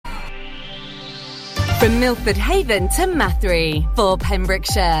From Milford Haven to Mathry for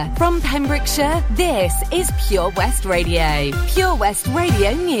Pembrokeshire. From Pembrokeshire, this is Pure West Radio. Pure West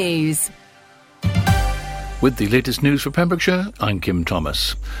Radio News. With the latest news for Pembrokeshire, I'm Kim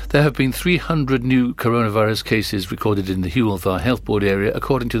Thomas. There have been 300 new coronavirus cases recorded in the Hywel Dda Health Board area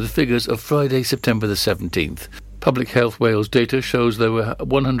according to the figures of Friday, September the 17th. Public Health Wales data shows there were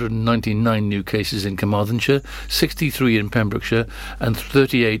 199 new cases in Carmarthenshire, 63 in Pembrokeshire and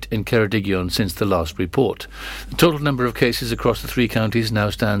 38 in Ceredigion since the last report. The total number of cases across the three counties now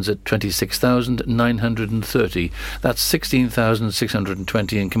stands at 26,930. That's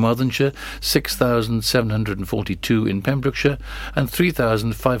 16,620 in Carmarthenshire, 6,742 in Pembrokeshire and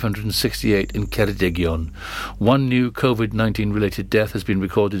 3,568 in Ceredigion. One new COVID-19 related death has been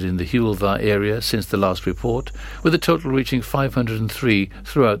recorded in the Hywel Dda area since the last report, with a total reaching 503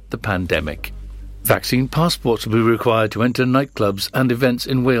 throughout the pandemic. Vaccine passports will be required to enter nightclubs and events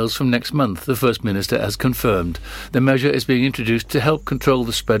in Wales from next month, the First Minister has confirmed. The measure is being introduced to help control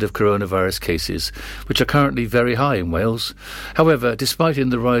the spread of coronavirus cases, which are currently very high in Wales. However, despite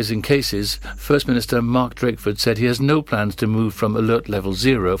the rise in cases, First Minister Mark Drakeford said he has no plans to move from alert level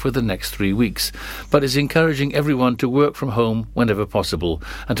 0 for the next 3 weeks, but is encouraging everyone to work from home whenever possible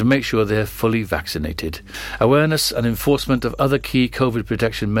and to make sure they are fully vaccinated. Awareness and enforcement of other key COVID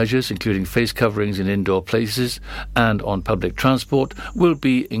protection measures, including face coverings in indoor places and on public transport, will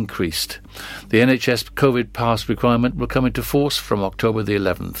be increased. The NHS COVID pass requirement will come into force from October the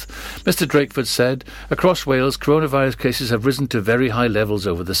 11th. Mr Drakeford said, across Wales, coronavirus cases have risen to very high levels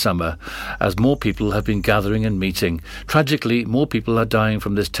over the summer, as more people have been gathering and meeting. Tragically, more people are dying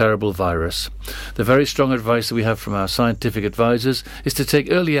from this terrible virus. The very strong advice that we have from our scientific advisors is to take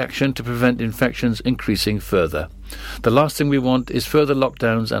early action to prevent infections increasing further. The last thing we want is further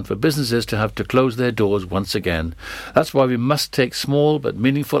lockdowns and for businesses to have to close their doors once again. That's why we must take small but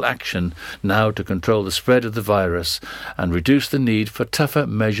meaningful action now to control the spread of the virus and reduce the need for tougher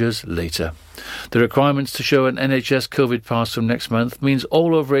measures later. The requirements to show an NHS COVID pass from next month means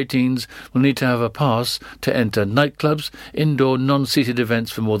all over 18s will need to have a pass to enter nightclubs, indoor non-seated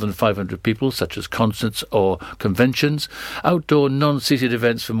events for more than 500 people, such as concerts or conventions, outdoor non-seated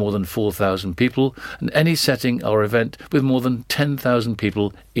events for more than 4,000 people, and any setting or event with more than 10,000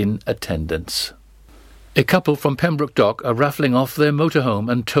 people in attendance. A couple from Pembroke Dock are raffling off their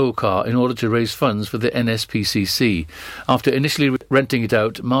motorhome and tow car in order to raise funds for the NSPCC. After initially renting it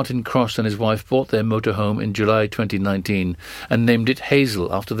out, Martin Cross and his wife bought their motorhome in July 2019 and named it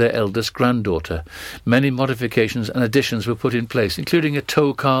Hazel after their eldest granddaughter. Many modifications and additions were put in place, including a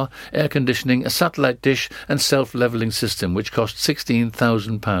tow car, air conditioning, a satellite dish and self-levelling system, which cost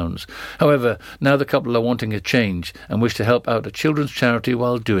 £16,000. However, now the couple are wanting a change and wish to help out a children's charity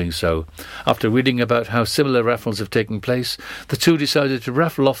while doing so. After reading about how similar raffles have taken place, the two decided to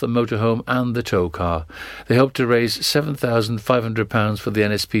raffle off the motorhome and the tow car. They hope to raise £7,500 for the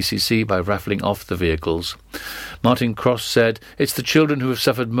NSPCC by raffling off the vehicles. Martin Cross said, "It's the children who have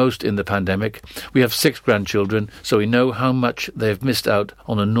suffered most in the pandemic. We have 6 grandchildren, so we know how much they have missed out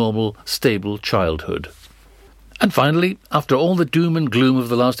on a normal, stable childhood." And finally, after all the doom and gloom of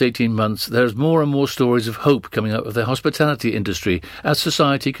the last 18 months, there's more and more stories of hope coming out of the hospitality industry as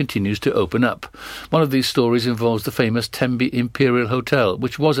society continues to open up. One of these stories involves the famous Tenby Imperial Hotel,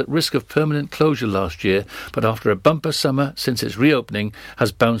 which was at risk of permanent closure last year, but after a bumper summer since its reopening,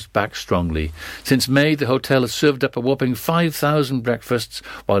 has bounced back strongly. Since May, the hotel has served up a whopping 5,000 breakfasts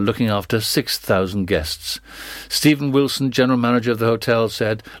while looking after 6,000 guests. Stephen Wilson, general manager of the hotel,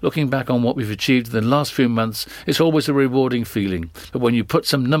 said, "Looking back on what we've achieved in the last few months, it's always a rewarding feeling, but when you put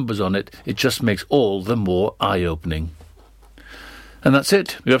some numbers on it, it just makes all the more eye-opening." And that's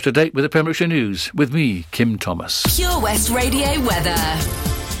it. You're up to date with the Pembrokeshire News with me, Kim Thomas. Pure West Radio weather.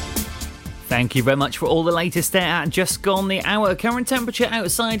 Thank you very much for all the latest there at just gone the hour. Current temperature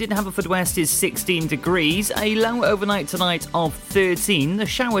outside in Haverfordwest is 16 degrees, a low overnight tonight of 13. The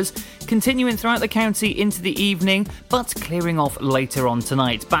showers continuing throughout the county into the evening, but clearing off later on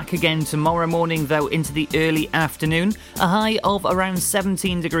tonight. Back again tomorrow morning, though, into the early afternoon. A high of around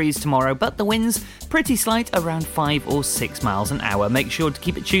 17 degrees tomorrow, but the winds pretty slight, around 5 or 6 miles an hour. Make sure to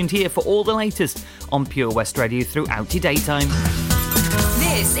keep it tuned here for all the latest on Pure West Radio throughout your daytime.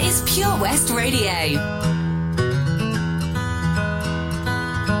 This is Pure West Radio.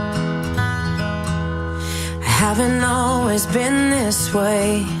 I haven't always been this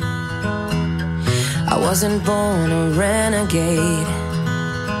way. I wasn't born a renegade.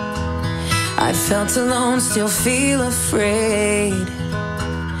 I felt alone, still feel afraid.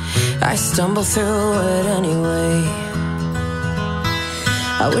 I stumble through it anyway.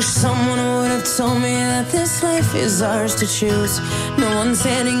 I wish someone would have told me that this life is ours to choose. No one's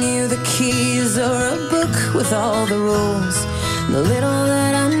handing you the keys or a book with all the rules. The little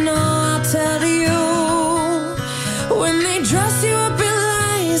that I know I'll tell to you. When they dress you up in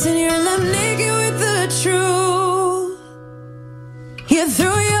lies and you're left naked with the truth, you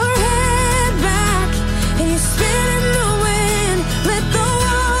threw your head back and you spin in the wind. Let the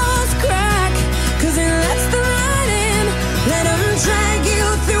walls crack, 'cause it lets the light in. Let them drag you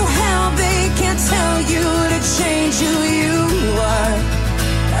through hell. They can't tell you to change who you are.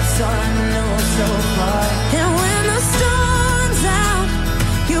 That's all I know so far. And when the storm's out,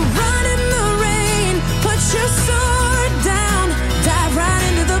 you run in the rain. Put your sword down, dive right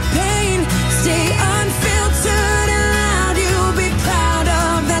into the pain. Stay unfiltered and loud. You'll be proud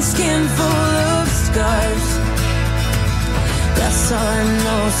of that skin full of scars. That's all I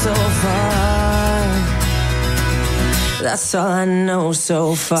know so far. That's all I know so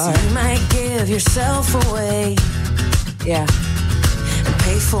far. So you might give yourself away, yeah, and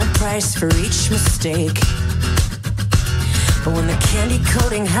pay full price for each mistake. But when the candy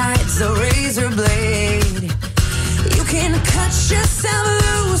coating hides the razor blade, you can cut yourself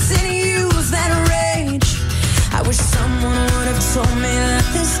loose and use that rage. I wish someone would have told me that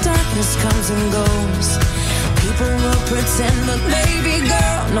this darkness comes and goes. People will pretend, but baby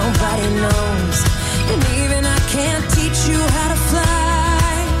girl, nobody knows. And even I can't teach you how to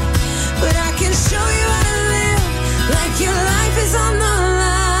fly, but I can show you how to live like your life is on the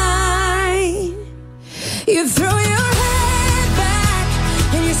line. You throw your head back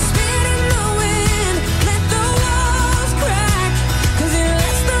and you spin in the wind. Let the walls crack, 'cause it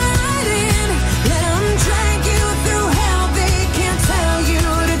lets the light in. Let them drag you through hell. They can't tell you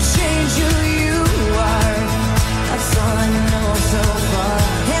to change who you are. That's all I know so far.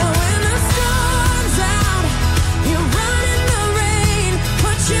 And when the storm's out, you run in the rain.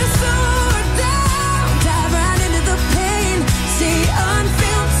 Put your sword down, dive right into the pain. Stay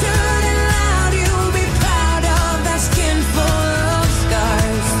unfiltered and loud. You'll be proud of that skin full of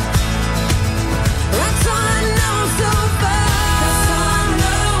scars. That's all I know so far. That's all I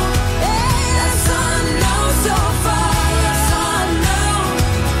know. Hey, that's all I know so far. That's all I know.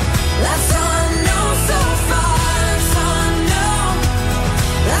 That's all I know so far. That's all I know.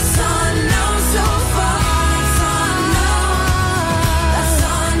 That's all I know so far. That's all I know. That's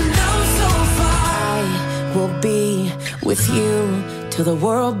all I know so far. I will be with you till the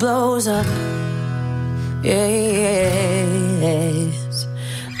world blows up. Yes.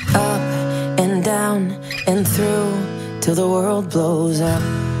 Up and down and through till the world blows up.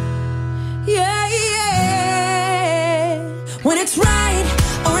 Yeah, yeah. When it's right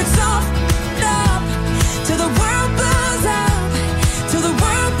or it's off up till the world blows up, till the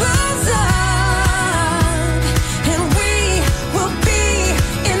world blows up, and we will be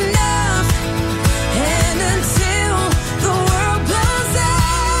enough. And until the world blows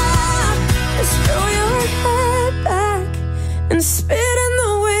up, just throw your head back and spit in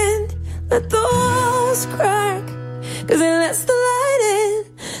the wind. Let the walls crack, 'cause it lets the light in.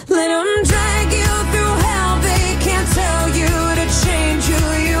 Let them drag you through hell. They can't tell you to change who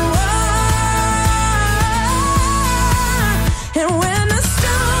you are. And when the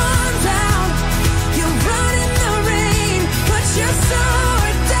storm's out, you run in the rain. Put your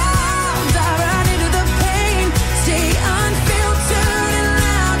sword down, dive right into the pain. Stay unfiltered and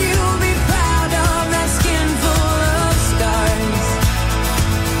loud. You'll be proud of that skin full of scars.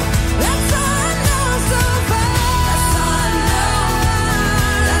 That's all I know so far. That's all I know.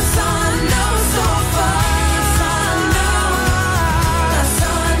 That's all I know so far. That's all I know. That's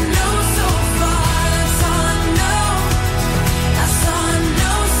all I know so far. That's all I know. That's all I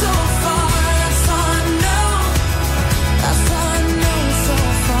know so far. That's all I know. That's all I know so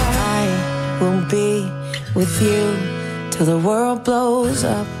far. I will be with you till the world blows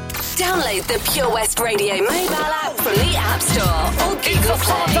up. Download the Pure West Radio mobile app from the App Store or Google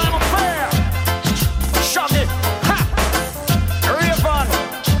Play. Shut it! Ha! Raven!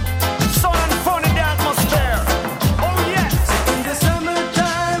 Sun and fun in the atmosphere! Oh yes! In the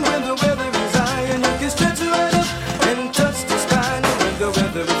summertime when the weather is high and you can stretch right up and touch the sky. And when the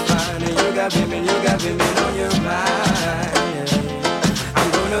weather is fine and you got women on your mind. I'm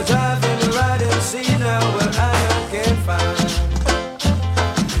gonna drive and ride and see now what I can find.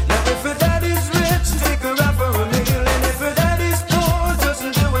 Now if her daddy's rich, take her out for a meal. And if her daddy's poor,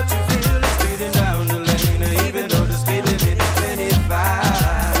 doesn't do what you feel, it's speeding down the lane. Even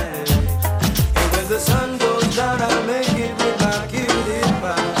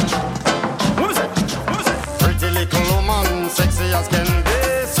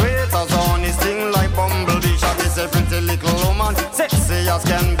as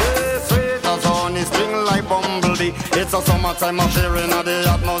can be, sweet as honey, sting like bumblebee. It's a summertime affair in the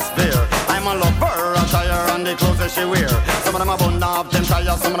atmosphere. I'm a lover, attire and the clothes that she wear. Some of them are bun up, them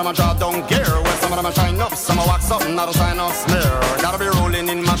tires, some of them are draw down gear. Well, some of them are shine up, some are wax up, not a sign of smear. Gotta be rolling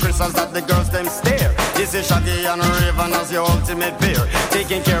in my crystals that the girls them stare. This is Shaggy and Raven as your ultimate peer.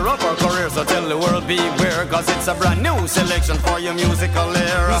 Taking care of our career, so tell the world beware. Cause it's a brand new selection for your musical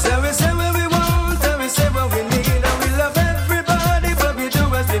era. We say what we want, and we say what we need. And we love everybody, but we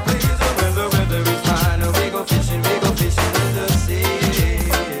do as we please. And when the weather is fine, we go fishing in the sea.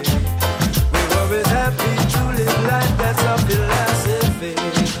 We're always happy to live life, that's our philosophy.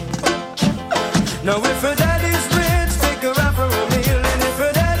 Now if her daddy's rich, take her out for a meal. And if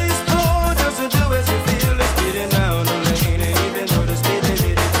her daddy's poor, just to do as you feel. It's speeding down the lane, and even though the speed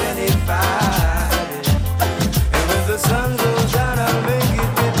limit is 25. And when the sun goes down, I'll make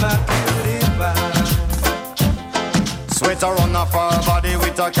it with my cutie pie. Sweat a run off her body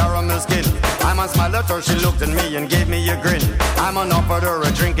with her caramel skin. I'm on smile at her, she looked at me and gave me a grin. I'm on offered her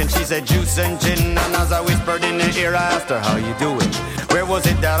a drink and she said juice and gin. And as I whispered in her ear, I asked her, how you doing? Where was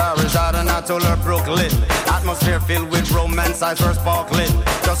it that I resided? And I told her Brooklyn. Atmosphere filled with romance, eyes were sparkling.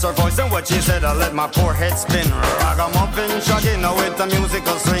 Just her voice and what she said, I let my poor head spin. Ragamuffin, Shaggy, now with the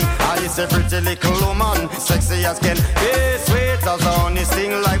musical swing. I is a pretty little woman, sexy as can be, sweet as honey,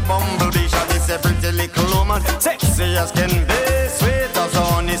 sting like bumblebee. Shaggy is a pretty little woman, sexy as can be, sweet as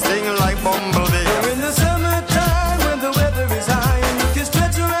honey, sting like bumblebee. We're in the summertime when the weather is high and you can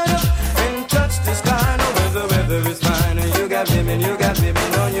stretch right up and touch the sky. No, when the weather is fine and you got women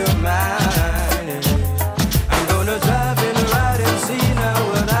on your mind. I'm gonna drive and ride and see now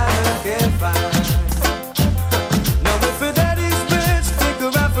what I can find. Now if her daddy's rich, take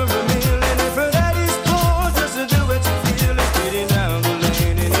her out for a meal. And if her daddy's poor, just to do what you feel. It's speeding down the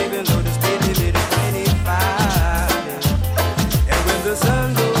lane, and even though the speed limit is 25. And when the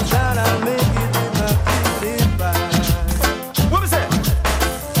sun goes down, I'll make it with my cutie pie. What was it?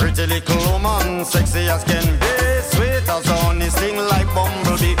 Pretty little woman, sexy as can be, sweet as honey, sting like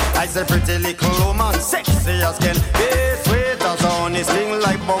bumblebee. I said pretty little woman, sexy as can be, sweet as honey, sting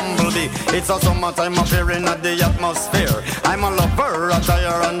like bumblebee. It's a summertime affair in the atmosphere. I'm a lover,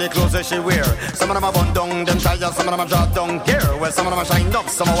 attire and the clothes that she wear. Some of them are bun down, them tires, some of them are draw down gear. Well, some of them are shined up,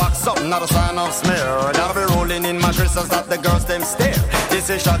 some are wax up, not a sign of smear. Gotta be rolling in my crystals that the girls them stare. This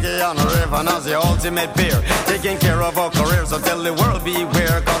is Shaggy and Raven as the ultimate peer. Taking care of our career, so tell the world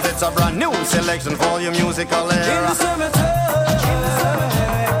beware. Cause it's a brand new selection for your musical era. In the summertime.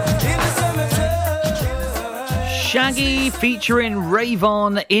 Shaggy featuring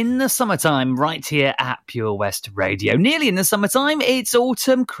Ravon in the summertime right here at Pure West Radio. Nearly in the summertime, it's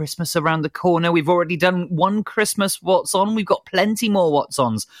autumn, Christmas around the corner. We've already done one Christmas What's On. We've got plenty more What's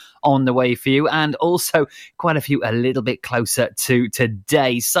Ons on the way for you, and also quite a few a little bit closer to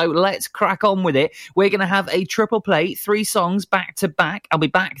today. So let's crack on with it. We're going to have a triple play, 3 songs back to back. I'll be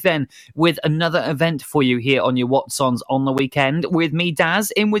back then with another event for you here on your What's Ons on the weekend with me, Daz,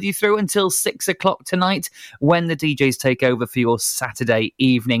 in with you through until 6 o'clock tonight when the DJs take over for your Saturday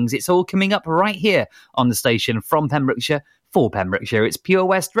evenings. It's all coming up right here on the station from Pembrokeshire for Pembrokeshire. It's Pure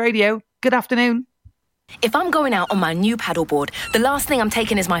West Radio. Good afternoon. If I'm going out on my new paddleboard, the last thing I'm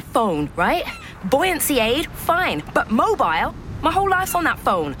taking is my phone, right? Buoyancy aid, fine. But mobile? My whole life's on that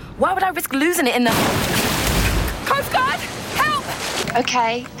phone. Why would I risk losing it in the... Coast Guard, help!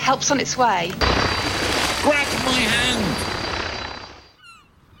 Okay, help's on its way. Grab my hand!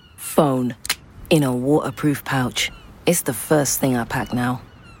 Phone. In a waterproof pouch. It's the first thing I pack now.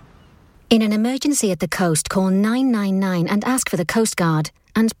 In an emergency at the coast, call 999 and ask for the Coast Guard.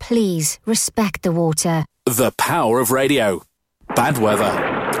 And please, respect the water. The power of radio. Bad weather.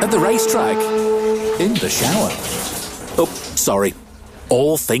 At the racetrack. In the shower. Oh, sorry.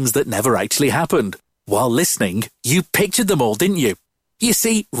 All things that never actually happened. While listening, you pictured them all, didn't you? You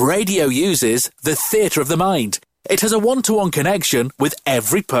see, radio uses the theatre of the mind. It has a one-to-one connection with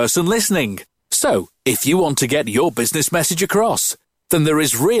every person listening. So, if you want to get your business message across, then there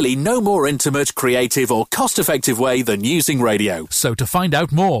is really no more intimate, creative or cost-effective way than using radio. So to find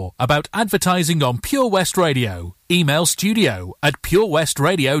out more about advertising on Pure West Radio, email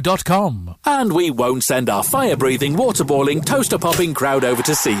studio@purewestradio.com. And we won't send our fire-breathing, water-boiling, toaster-popping crowd over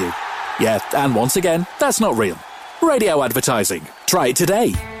to see you. Yeah, and once again, that's not real. Radio advertising. Try it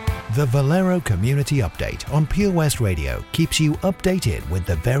today. The Valero Community Update on Pure West Radio keeps you updated with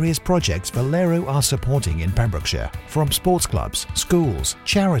the various projects Valero are supporting in Pembrokeshire, from sports clubs, schools,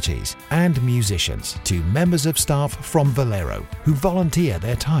 charities and musicians to members of staff from Valero who volunteer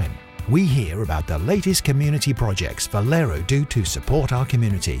their time. We hear about the latest community projects Valero do to support our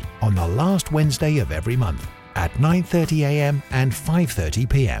community on the last Wednesday of every month. at 9:30 a.m. and 5:30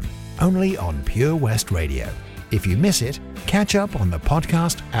 p.m. only on Pure West Radio. If you miss it, catch up on the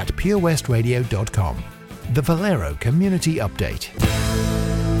podcast at purewestradio.com. The Valero Community Update.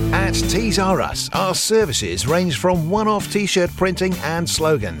 At Tees R Us, our services range from one-off t-shirt printing and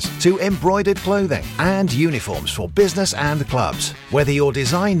slogans to embroidered clothing and uniforms for business and clubs. Whether your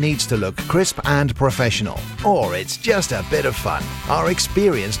design needs to look crisp and professional, or it's just a bit of fun, our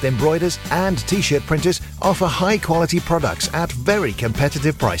experienced embroiders and t-shirt printers offer high-quality products at very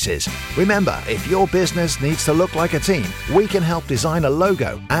competitive prices. Remember, if your business needs to look like a team, we can help design a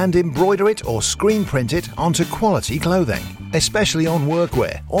logo and embroider it or screen print it onto quality clothing, especially on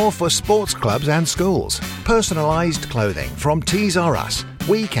workwear or for sports clubs and schools. Personalised clothing from Tees R Us.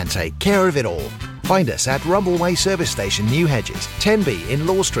 We can take care of it all. Find us at Rumbleway Service Station, New Hedges, 10B in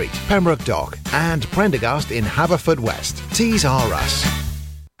Law Street, Pembroke Dock, and Prendergast in Haverfordwest. Tees R Us.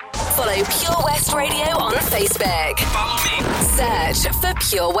 Follow Pure West Radio on Facebook. Follow me. Search for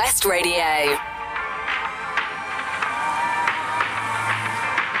Pure West Radio.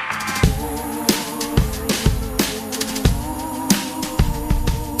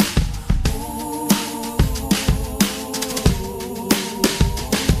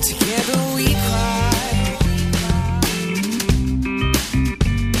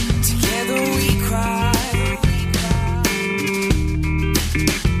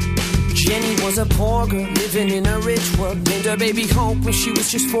 A poor girl living in a rich world. Named her baby Hope when she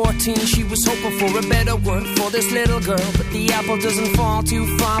was just 14. She was hoping for a better world for this little girl, but the apple doesn't fall too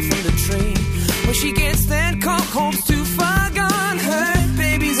far from the tree. When she gets that call, Hope's too far gone. Her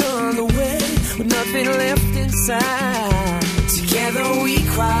baby's on the way with nothing left inside. Together we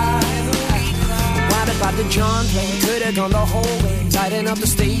cry. What about the John play? Could have gone the whole way, lighting up the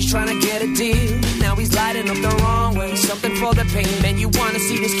stage trying to get a deal. Now he's lighting up the wrong way, something for the pain. Man, you wanna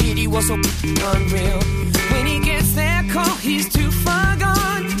see this kid, he was so unreal. When he gets that call, he's too far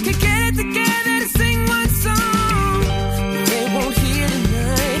gone. Can't get it together to sing one song. They won't hear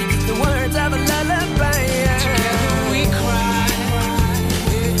tonight the words of a lullaby. Together we cry.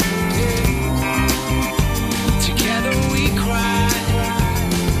 Together we cry.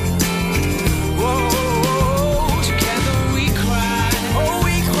 Whoa, together we cry. Oh,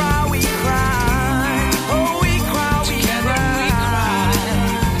 we cry, we cry. Oh, we cry, we together cry. We cry.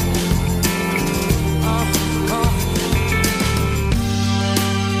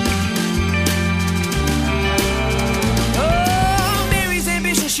 Oh, Mary's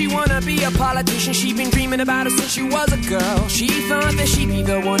ambition, she wanna be a politician. She's been dreaming about it since she was a girl. She thought that she'd be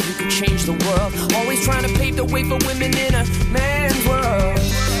the one who could change the world. Always trying to pave the way for women in a man's world.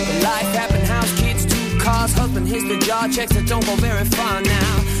 Life happened, house, kids, 2 cars, husband hits the job, checks that don't go very far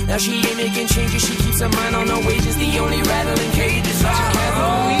now. Now she ain't making changes, she keeps her mind on her wages. The only rattling cages are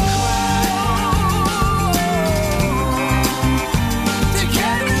together we cry.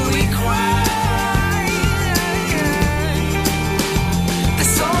 Together we cry.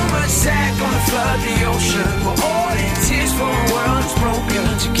 There's so much sad gonna flood the ocean. We're all in tears for a world that's broken.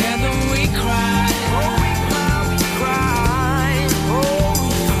 Together we cry. Oh, we cry, we cry. Oh,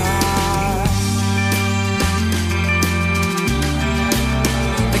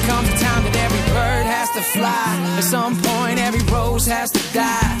 comes a time that every bird has to fly. At some point every rose has to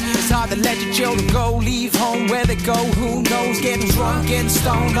die. It's hard to let your children go, leave home where they go, who knows. Getting drunk, getting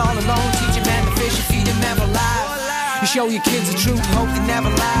stoned all alone. Teach a man to fish and feed him never lie. You show your kids the truth, hope they never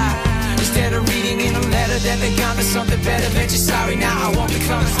lie. Instead of reading in a letter that they got me something better, bet you're sorry now, I won't be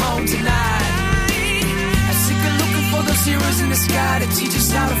coming home tonight. I'm sick of looking for those heroes in the sky to teach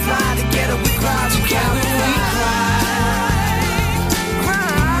us how to fly. Together we cry, together we cry.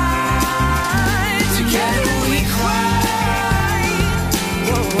 Together we cry.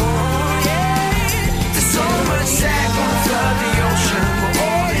 Whoa, whoa, yeah. There's so much sad gonna flood the ocean. We're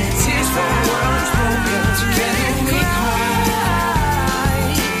all in tears for a world that's broken. Together we cry.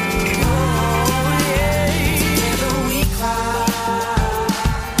 Oh, yeah. Together we cry.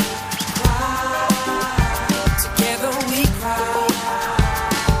 Together we cry.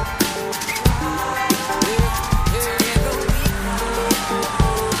 Together we cry.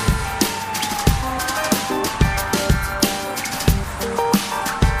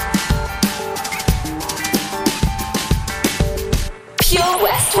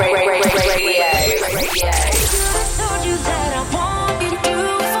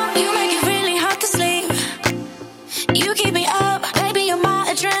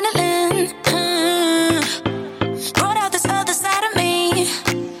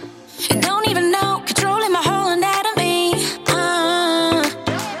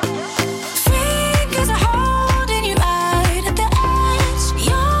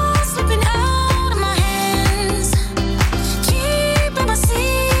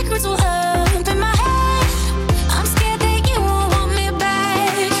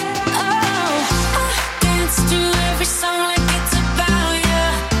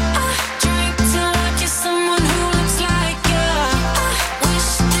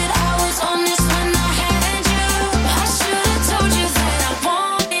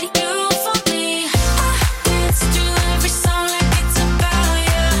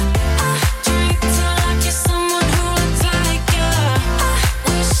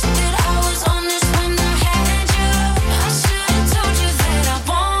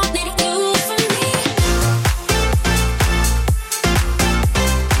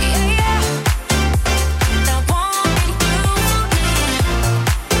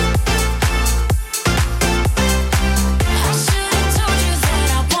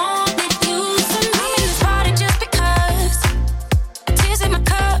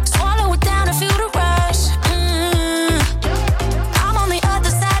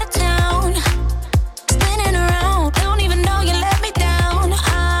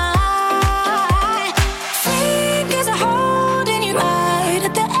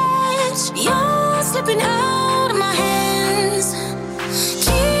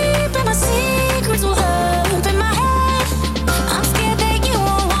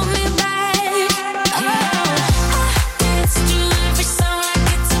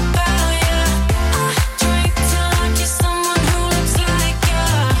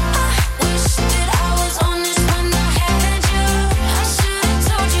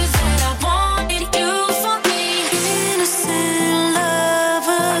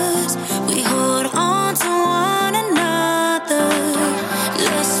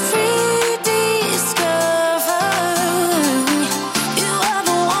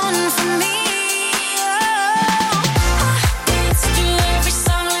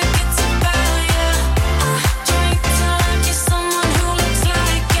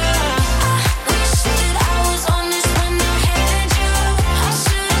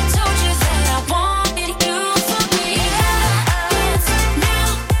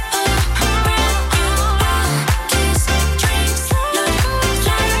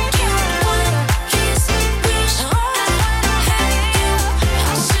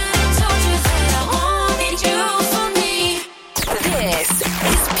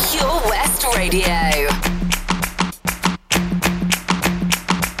 Radio.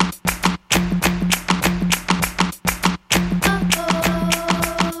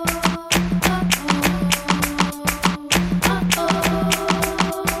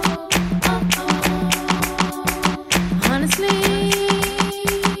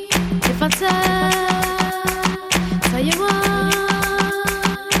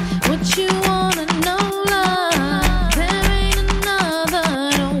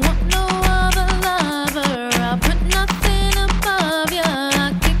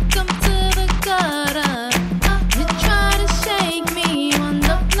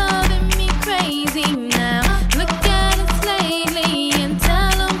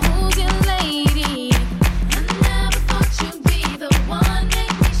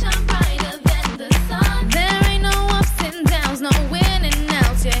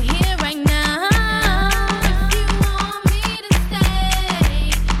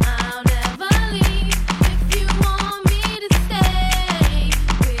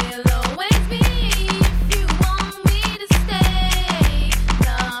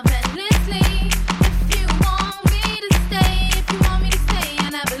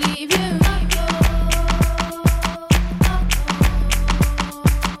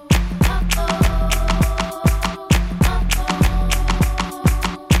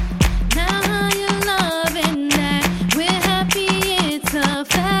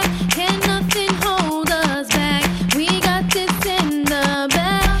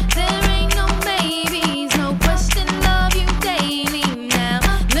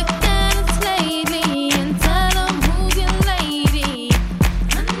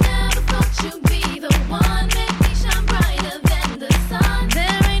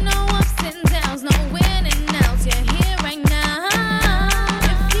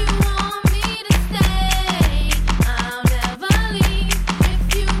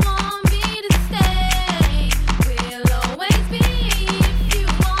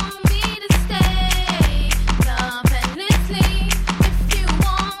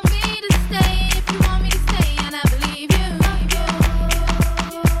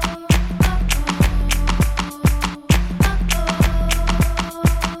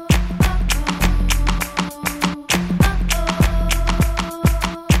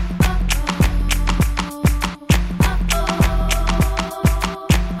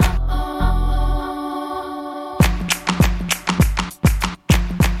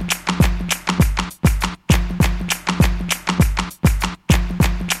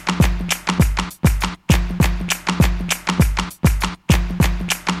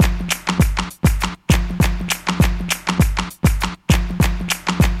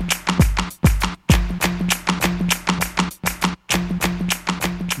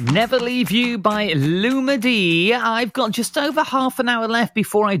 Never Leave You by Luma D. I've got just over half an hour left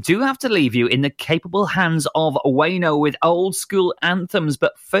before I do have to leave you in the capable hands of Wayno with old school anthems.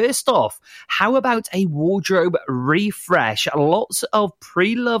 But first off, how about a wardrobe refresh? Lots of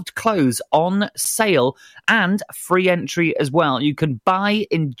pre-loved clothes on sale and free entry as well. You can buy,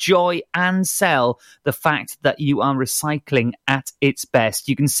 enjoy and sell the fact that you are recycling at its best.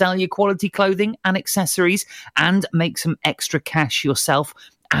 You can sell your quality clothing and accessories and make some extra cash yourself,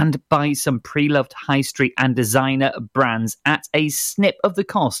 and buy some pre-loved high street and designer brands at a snip of the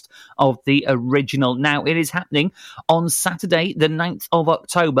cost of the original. Now, it is happening on Saturday, the 9th of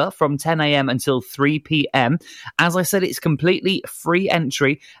October from 10 a.m. until 3 p.m. As I said, it's completely free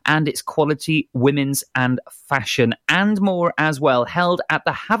entry and it's quality women's and fashion and more as well, held at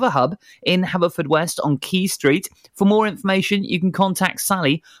the Haverhub in Haverfordwest on Key Street. For more information, you can contact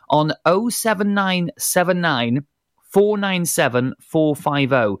Sally on 07979 497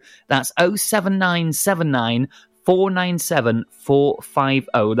 450. That's 07979 497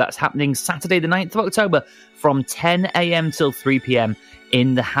 450. That's happening Saturday the 9th of October from 10 a.m. till 3 p.m.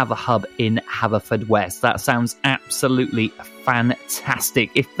 in the Haverhub in Haverfordwest. That sounds absolutely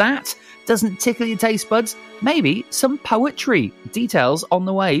fantastic. If that doesn't tickle your taste buds, maybe some poetry. Details on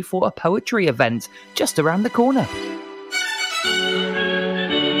the way for a poetry event just around the corner.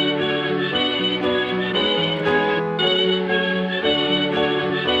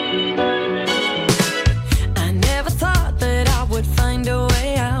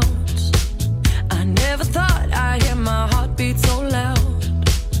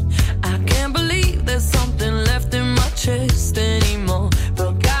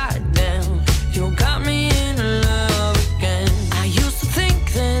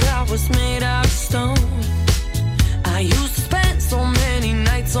 Made out of stone.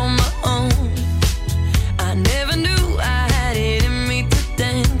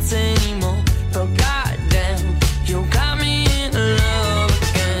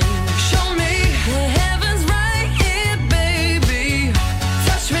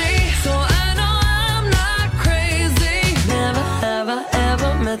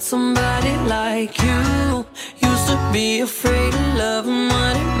 met somebody like you. Used to be afraid of love and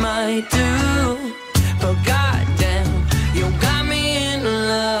what it might do. But goddamn, you got me in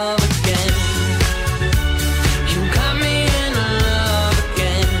love again. You got me in love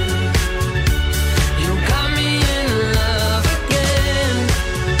again. You got me in love again.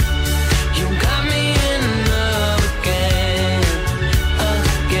 You got me in love again,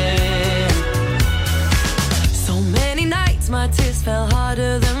 again. So many nights my tears fell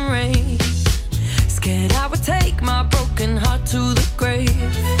harder than rain. Scared I would take my broken heart to the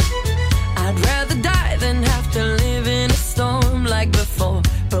grave. I'd rather die than have to live in a storm like before.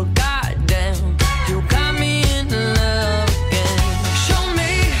 But goddamn, you got me in love again. Show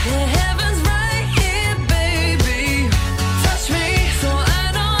me the heaven's right here, baby. Touch me so I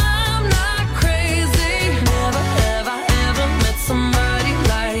know I'm not crazy. Never have I ever met somebody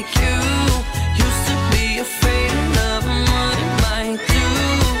like you. Used to be afraid of love and what it might do.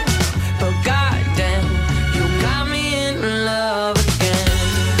 But goddamn, you got me in love again.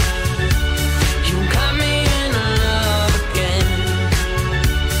 You got me in love again.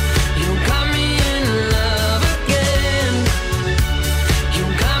 You got me in love again. You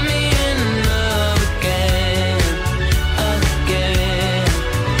got me in love again, again.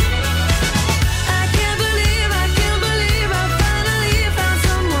 I can't believe I finally found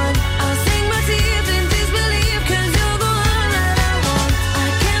someone. I'll sink my teeth in disbelief 'cause you're the one that I want. I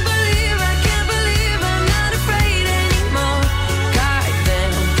can't believe I'm not afraid anymore.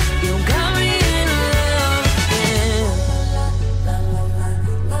 Goddamn, you got me in love again.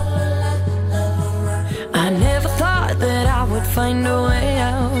 I never thought that I would find a way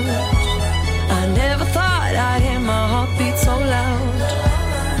out. I never thought I'd hear my heartbeat so loud.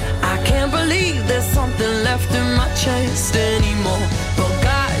 I can't believe there's something left in my chest anymore. But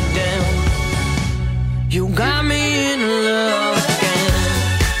goddamn, you got me in love again.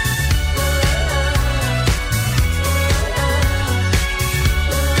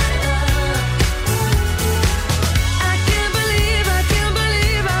 I can't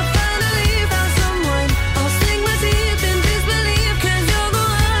believe I finally found someone. I'll sink my teeth in disbelief 'cause you're the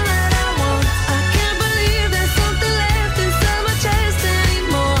one that I want. I can't believe there's something left inside my chest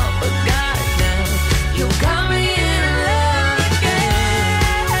anymore. But goddamn, you got me in love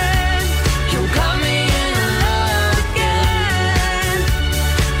again. You got me in love again.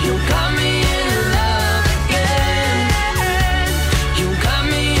 You got me in love again. You got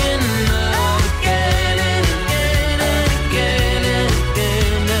me in love again and again and again and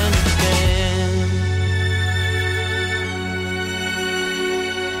again and again.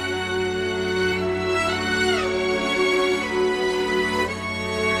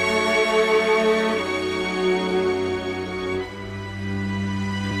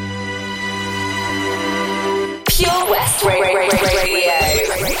 Pure West Radio.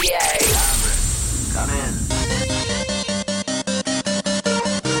 Come in.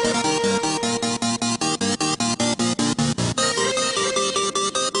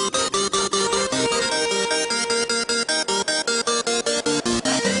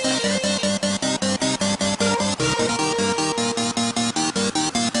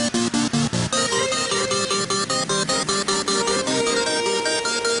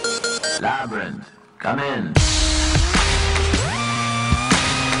 Labyrinth, come in.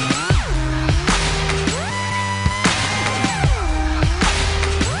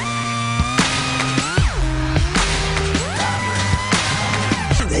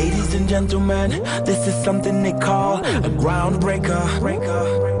 Ladies and gentlemen, this is something they call a groundbreaker.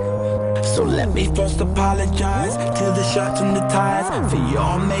 So let me first apologize to the shirts and the ties for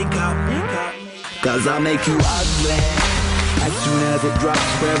your makeup. 'Cause I'll make you ugly as soon as it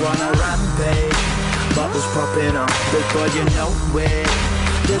drops. We're on a rampage, bubbles popping up before you know it.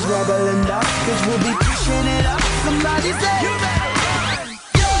 There's rubble and dust 'cause we'll be pushing it up. Somebody say you better run,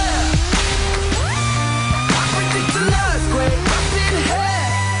 yeah. I predict an earthquake up in here.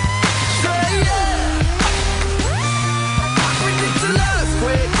 Say yeah. I predict an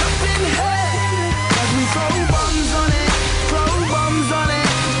earthquake up in here. 'Cause we throw bombs on it,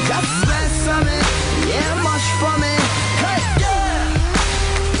 just less on it, yeah, much from it. Hey, yeah.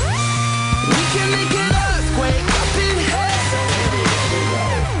 We can make an earthquake up in here.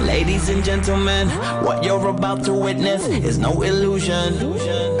 Ladies and gentlemen, what you're about to witness is no illusion.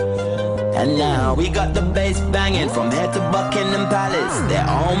 And now we got the bass banging from head to Buckingham Palace. They're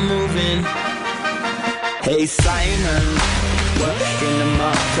all moving. Hey Simon, working them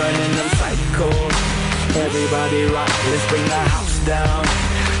up, turning them psycho. Everybody rock, let's bring the house down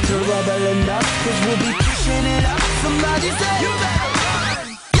to rubble and dust, 'cause we'll be pushing it up. Somebody say you better run,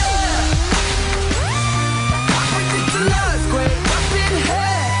 yeah. I predict an earthquake up in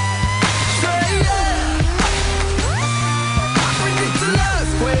here.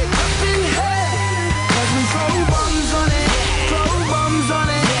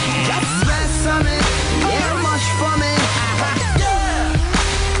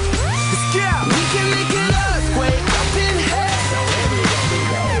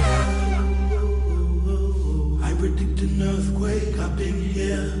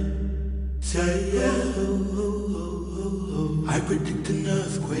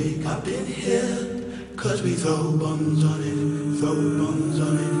 earthquake up in here, 'cause we throw bombs on it,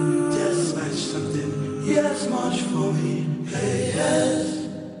 just smash something, yes, march for me, hey, yes.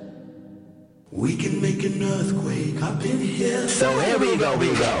 We can make an earthquake up in here. So here we go.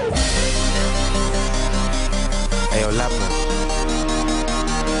 Hey, yo, Lapman.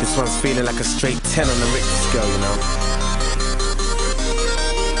 This one's feeling like a straight 10 on the Richter scale, you know?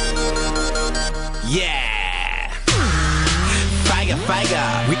 Yeah!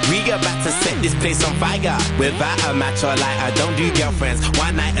 Fire. We about to set this place on fire. Without a match or lighter, don't do girlfriends.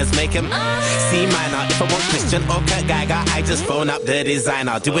 One-nighters make him C minor. If I want Christian or Kurt Geiger, I just phone up the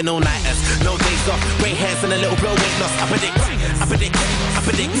designer. Doing all-nighters, no days off. Grey hairs and a little blow weight loss. I predict.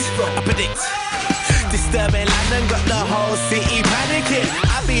 Disturbing London got the whole city panicking.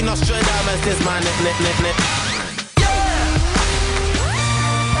 I be Nostradamus, this man, nip. Yeah!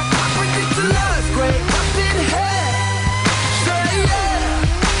 I predict an earthquake up in here.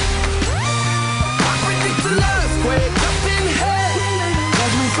 Earthquake up in here,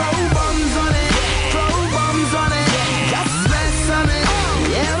 'cause we throw bombs on it, just smash on it,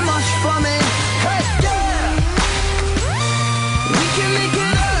 yeah, much for me, hey, yeah, we can make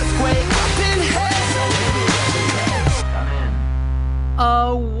an earthquake up in here.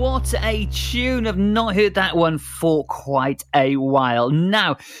 Oh, what a tune. I've not heard that one for quite a while.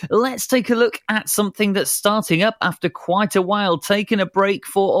 Now, let's take a look at something that's starting up after quite a while, taking a break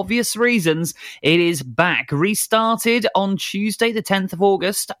for obvious reasons. It is back, restarted on Tuesday, the 10th of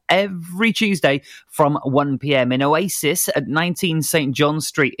August, every Tuesday from 1 p.m. in Oasis at 19 St. John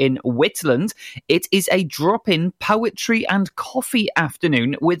Street in Whitland. It is a drop-in poetry and coffee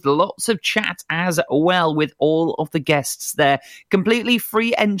afternoon with lots of chat as well with all of the guests there. Completely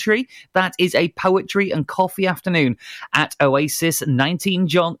free entry. That is a poetry and coffee afternoon at Oasis, 19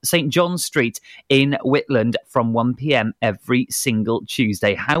 St. John Street in Whitland from 1 p.m. every single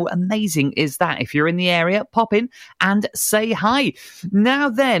Tuesday. How amazing is that? If you're in the area, pop in and say hi. Now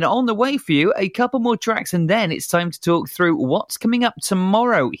then, on the way for you, a couple more tracks and then it's time to talk through what's coming up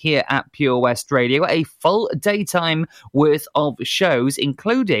tomorrow here at Pure West Radio. A full daytime worth of shows,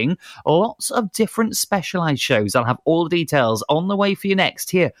 including lots of different specialised shows. I'll have all the details on the way for you next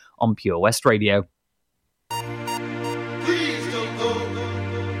here on Pure West Radio. Please don't go.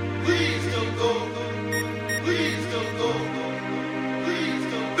 Please don't go. Please don't go. Please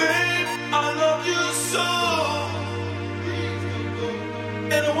don't go. Babe, I love you so. Please don't go.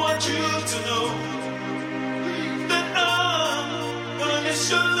 And I want you to know that I'm gonna miss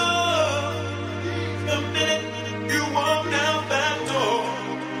your love. The minute you walk down that door.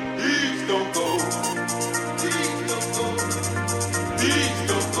 Please don't go. Please don't go. Please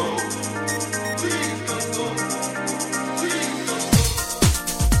don't go. Please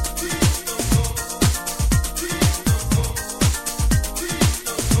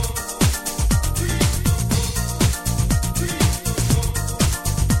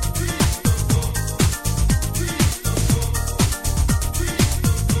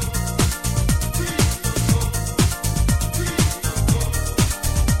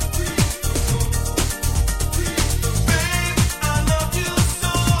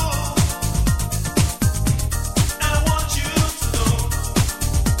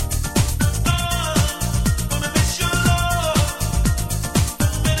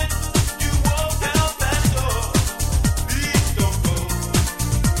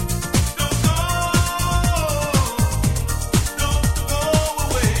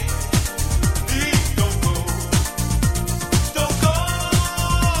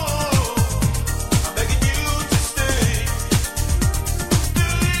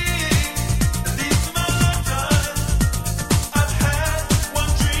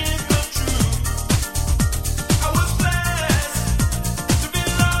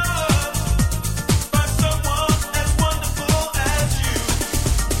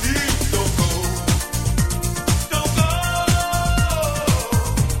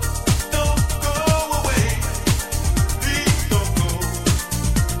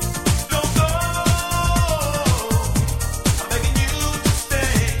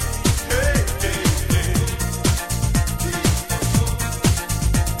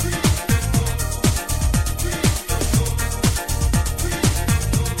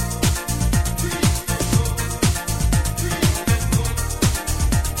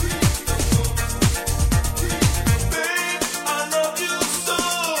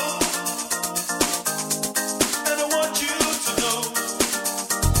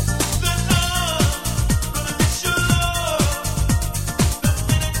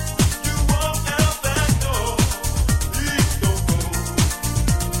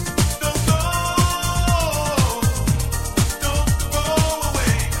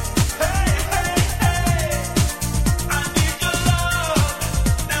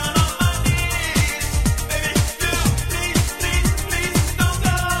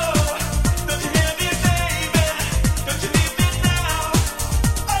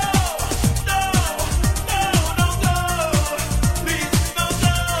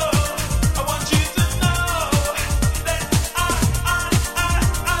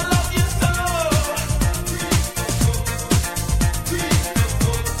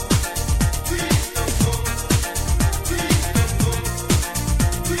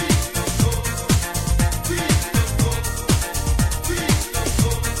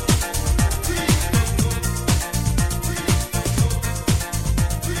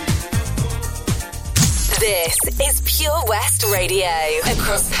This is Pure West Radio.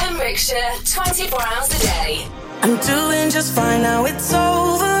 Across Pembrokeshire, 24 hours a day. I'm doing just fine now, it's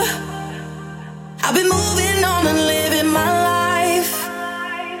over. I've been moving on and living my life,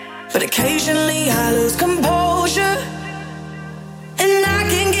 but occasionally I lose composure, and I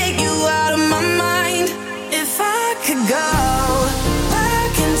can get you out of my mind. If I could go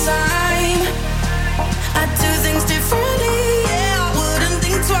back in time, I'd do things differently, yeah, I wouldn't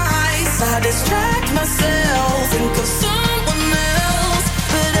think twice. I distract myself, think of someone else,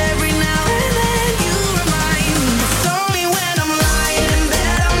 but every now and then you remind me. It's only when I'm lying in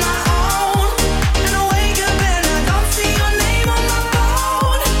bed on my own, and I wake up and I don't see your name on my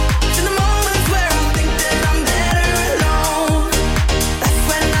phone. In the moments where I think that I'm better alone, that's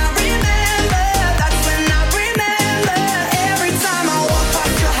when I remember, that's when I remember. Every time I walk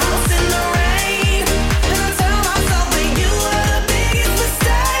past your house in the rain, and I tell myself that you were the biggest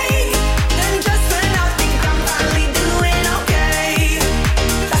mistake, and just when I think I'm finally doing okay,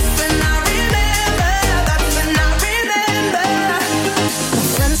 that's when I remember, that's when I remember. My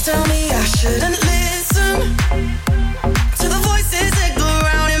friends tell me I shouldn't listen to the voices that go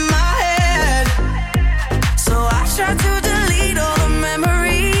round in my head, so I try to delete all the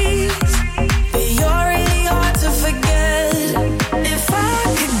memories, but you're really hard to forget. If I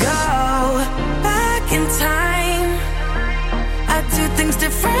could go back in time, I'd do things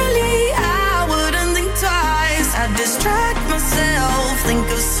differently, I wouldn't think twice. I'd distract myself, think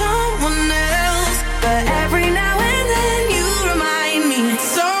of someone else, but every now and then you remind me.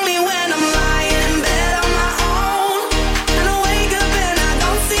 It's only when I'm lying in bed on my own, and I wake up and I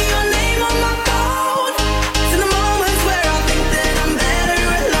don't see your name on my phone. It's in the moments where I think that I'm better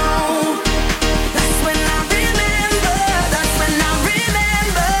alone, that's when I remember, that's when I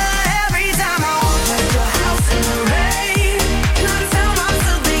remember. Every time I walk past your house in the rain, and I tell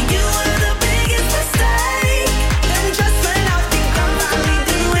myself that you were the biggest mistake, and just when I think I'm finally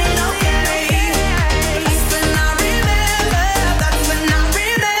doing okay, that's when I remember, that's when I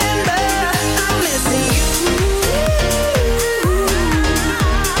remember. I'm missing you.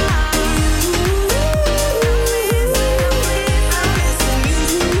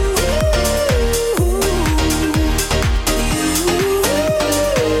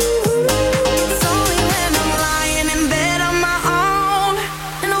 It's only when I'm lying in bed on my own,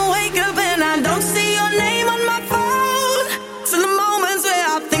 and I wake up and I don't see your name on my phone. It's in the moments where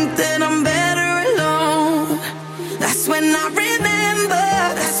I think that I'm better alone, that's when I remember,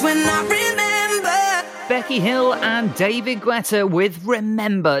 that's when I remember. Becky Hill and David Guetta with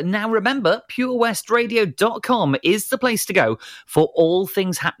Remember. Now remember, purewestradio.com is the place to go for all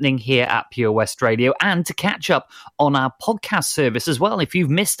things happening here at Pure West Radio, and to catch up on our podcast service as well if you've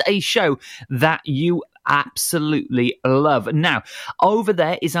missed a show that you absolutely love. Now, over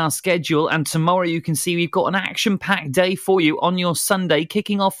there is our schedule, and tomorrow you can see we've got an action-packed day for you on your Sunday,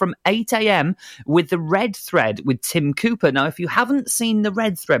 kicking off from 8 a.m. with the Red Thread with Tim Cooper. Now, if you haven't seen the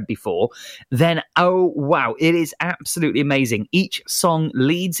Red Thread before, then oh wow, it is absolutely amazing. Each song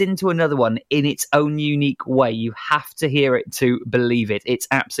leads into another one in its own unique way. You have to hear it to believe it. It's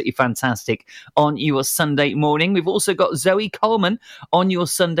absolutely fantastic on your Sunday morning. We've also got Zoe Coleman on your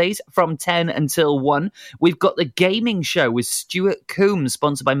Sundays from 10 until 1. We've got the gaming show with Stuart Coombs,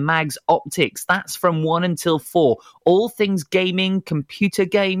 sponsored by Mags Optics. That's from 1 until 4. All things gaming, computer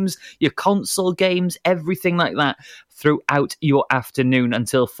games, your console games, everything like that throughout your afternoon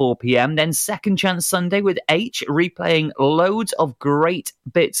until 4 p.m. Then Second Chance Sunday with H, replaying loads of great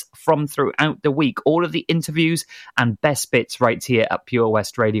bits from throughout the week. All of the interviews and best bits right here at Pure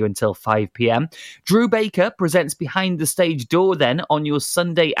West Radio until 5 p.m. Drew Baker presents Behind the Stage Door then on your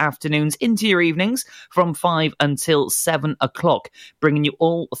Sunday afternoons into your evenings from 5 until 7 o'clock, bringing you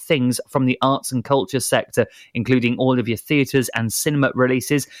all things from the arts and culture sector, including all of your theatres and cinema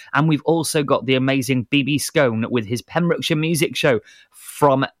releases. And we've also got the amazing BB Scone with his Pembrokeshire Music Show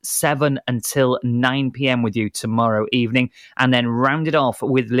from 7 until 9 p.m. with you tomorrow evening, and then rounded off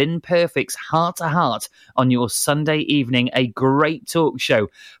with Lynn Perfect's Heart to Heart on your Sunday evening, a great talk show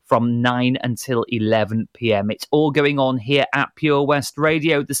from 9 until 11 p.m. It's all going on here at Pure West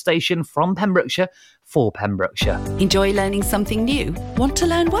Radio, the station from Pembrokeshire for Pembrokeshire. Enjoy learning something new? Want to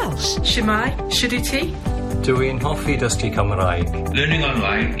learn Welsh? Shemai, Shuduti? Dwi'n hoffi dysgu Cymraeg. Learning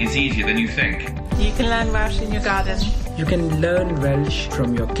online is easier than you think. You can learn Welsh in your garden. You can learn Welsh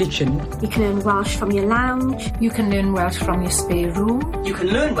from your kitchen. You can learn Welsh from your lounge. You can learn Welsh from your spare room. You can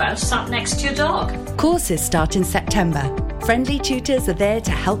learn Welsh sat next to your dog. Courses start in September. Friendly tutors are there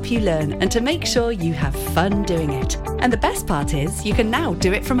to help you learn and to make sure you have fun doing it. And the best part is you can now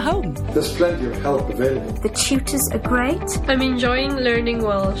do it from home. There's plenty of help available. The tutors are great. I'm enjoying learning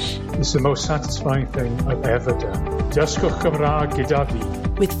Welsh. It's the most satisfying thing I've ever done. Dysgwch Cymraeg gyda fi.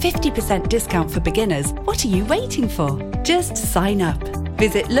 With 50% discount for beginners, what are you waiting for? Just sign up.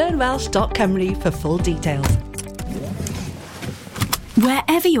 Visit learnwelsh.cymru for full details.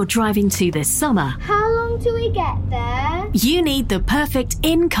 Wherever you're driving to this summer, How long till we get there? you need the perfect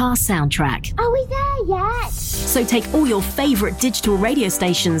in-car soundtrack. Are we there yet? So take all your favourite digital radio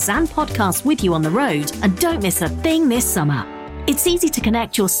stations and podcasts with you on the road and don't miss a thing this summer. It's easy to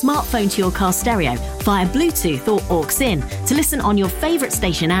connect your smartphone to your car stereo via Bluetooth or aux-in to listen on your favourite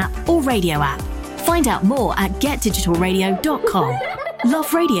station app or radio app. Find out more at getdigitalradio.com.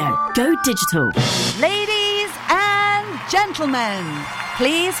 Love radio. Go digital. Ladies and gentlemen,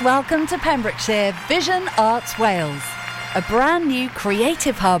 please welcome to Pembrokeshire Vision Arts Wales, a brand new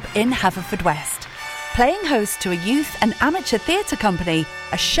creative hub in Haverfordwest. Playing host to a youth and amateur theatre company,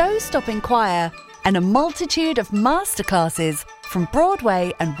 a show-stopping choir, and a multitude of masterclasses from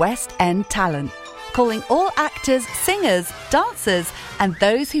Broadway and West End talent, calling all actors, singers, dancers, and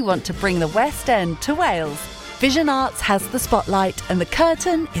those who want to bring the West End to Wales. Vision Arts has the spotlight and the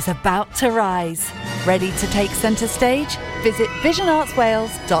curtain is about to rise. Ready to take centre stage? Visit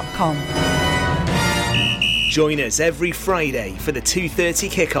visionartswales.com. Join us every Friday for the 2:30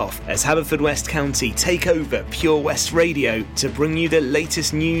 kickoff as Haverfordwest County take over Pure West Radio to bring you the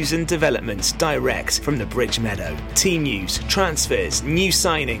latest news and developments direct from the Bridge Meadow. Team news, transfers, new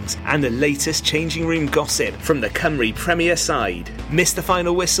signings and the latest changing room gossip from the Cymru Premier side. Miss the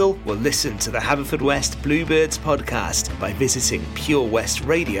final whistle? Well, listen to the Haverfordwest Bluebirds podcast by visiting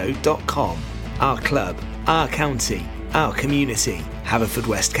purewestradio.com. Our club, our county, our community.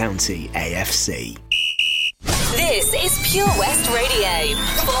 Haverfordwest County AFC. This is Pure West Radio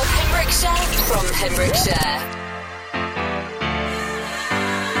for Pembrokeshire from Pembrokeshire.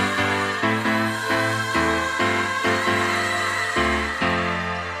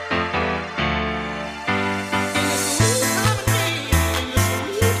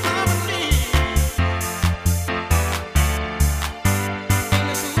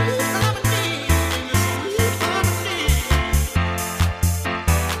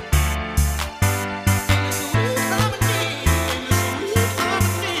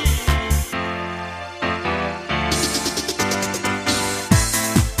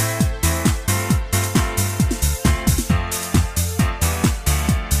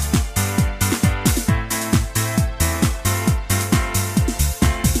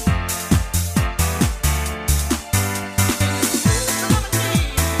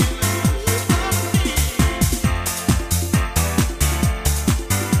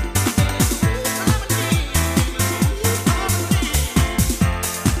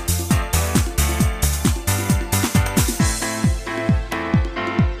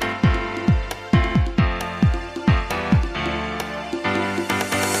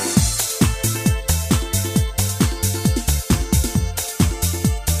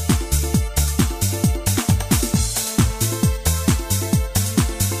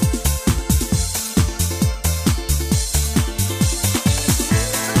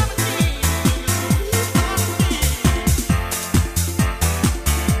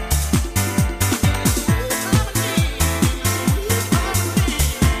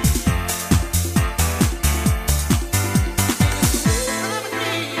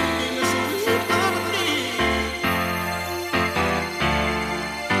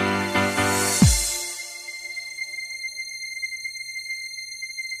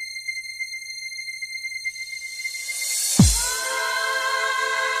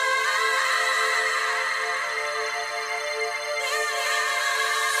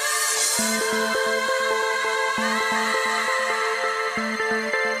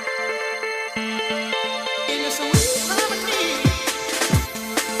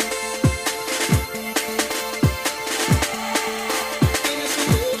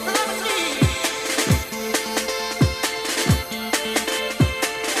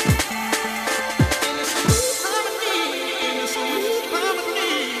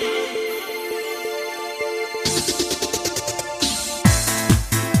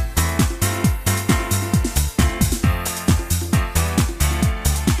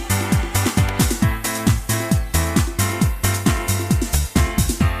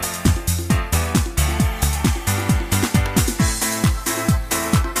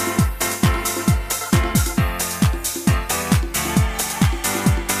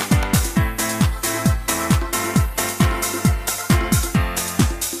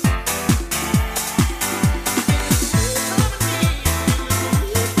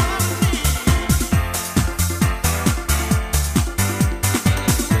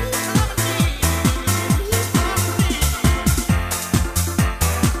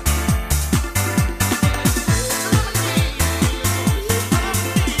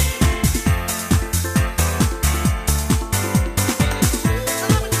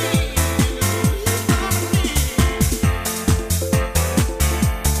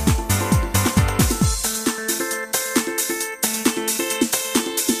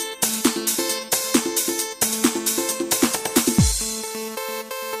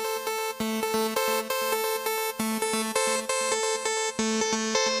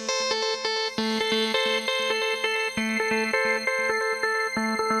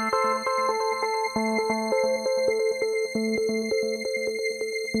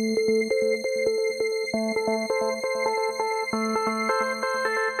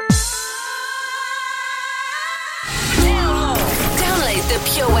 the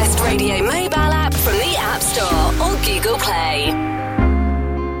Pure West Radio mobile app from the App Store or Google Play.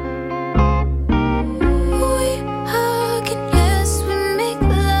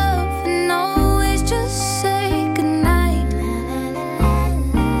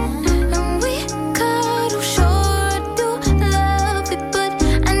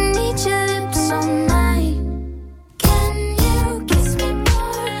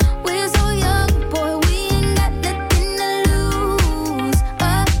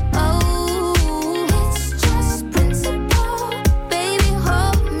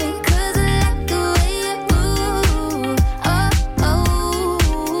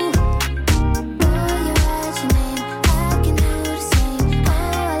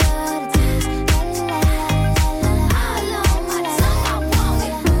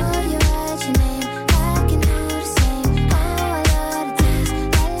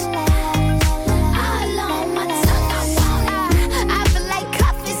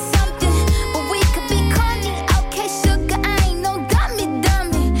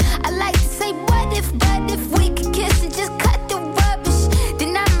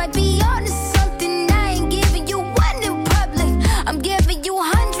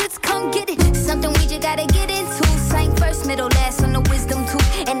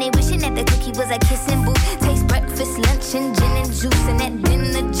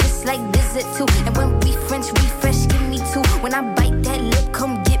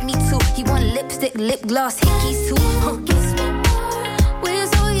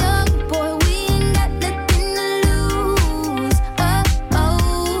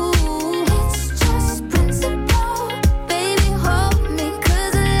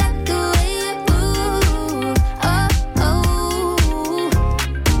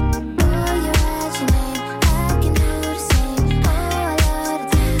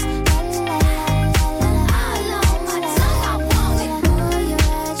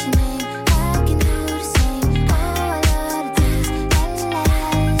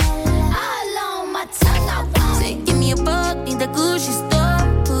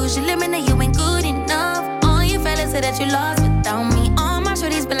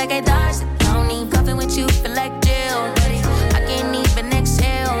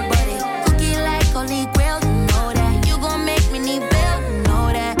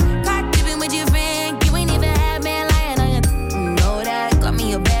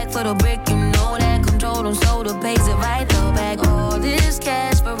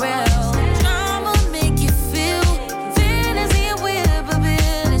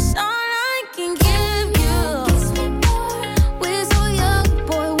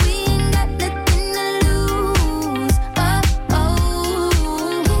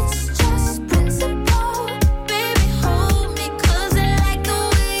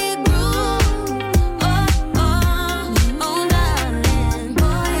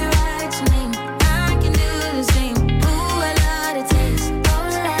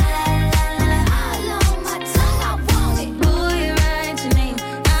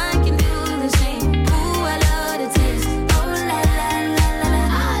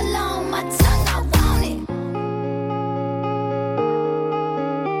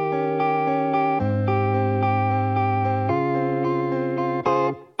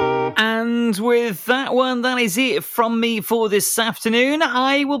 With that one, that is it from me for this afternoon.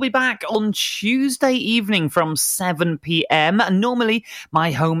 I will be back on Tuesday evening from 7 p.m. Normally,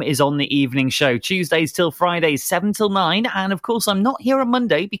 my home is on the evening show, Tuesdays till Fridays, 7 till 9. And of course, I'm not here on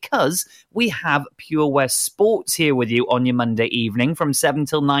Monday because we have Pure West Sports here with you on your Monday evening from 7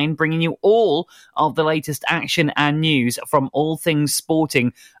 till 9, bringing you all of the latest action and news from all things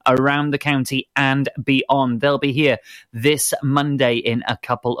sporting around the county and beyond. They'll be here this Monday in a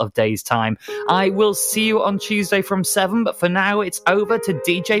couple of days' time. I will see you on Tuesday from 7, but for now it's over to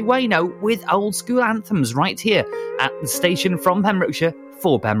DJ Wayno with old school anthems right here at the station from Pembrokeshire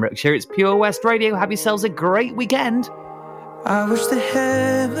for Pembrokeshire. It's Pure West Radio. Have yourselves a great weekend. I wish the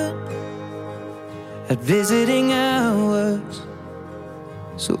heaven had visiting hours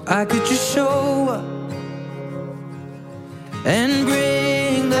so I could just show up and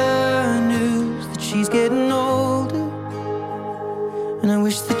bring the news that she's getting older. And I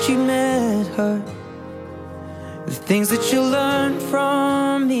wish that you met her. The things that you learned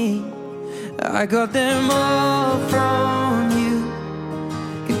from me, I got them all from you.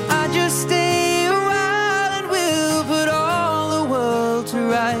 Can I just stay a while and we'll put all the world to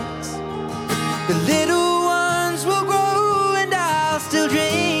rights? The little ones will grow and I'll still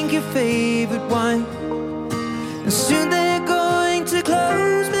drink your favorite wine. And soon they're going to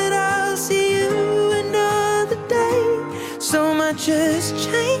close, but I'll see you another day. So much has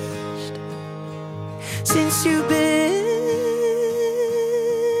changed since you've been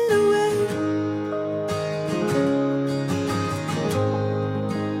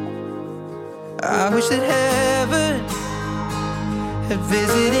wish that heaven had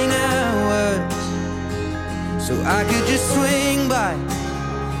visiting hours, so I could just swing by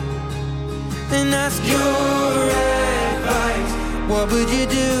and ask your advice. What would you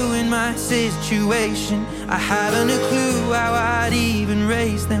do in my situation? I haven't a clue how I'd even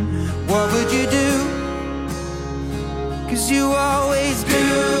raise them. What would you do? 'Cause you always do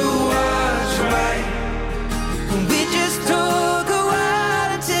what's right. And we just talk a while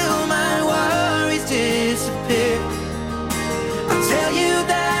until my worries disappear. I'll tell you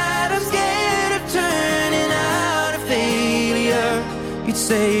that I'm scared of turning out a failure. You'd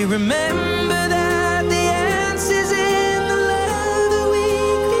say, remember that the answer's in the love that we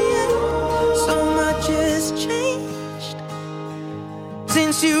create. So much has changed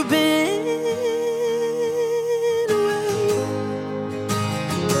since you've been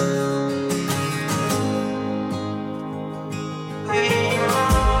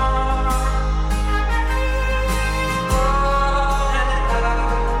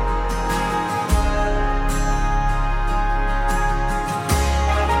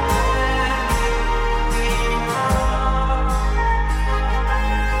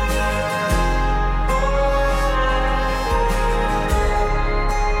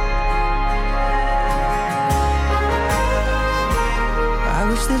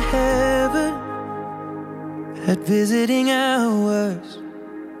visiting hours,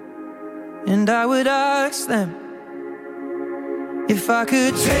 and I would ask them if I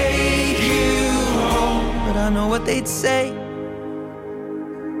could take you home. But I know what they'd say,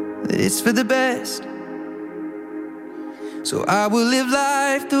 that it's for the best. So I will live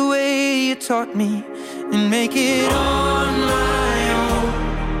life the way you taught me and make it on my own.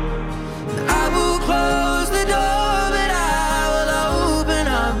 I will close the door, but I will open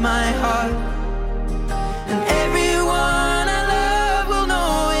up my heart.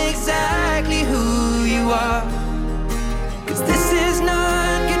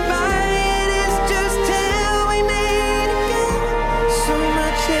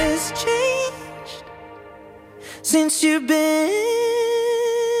 Since you've been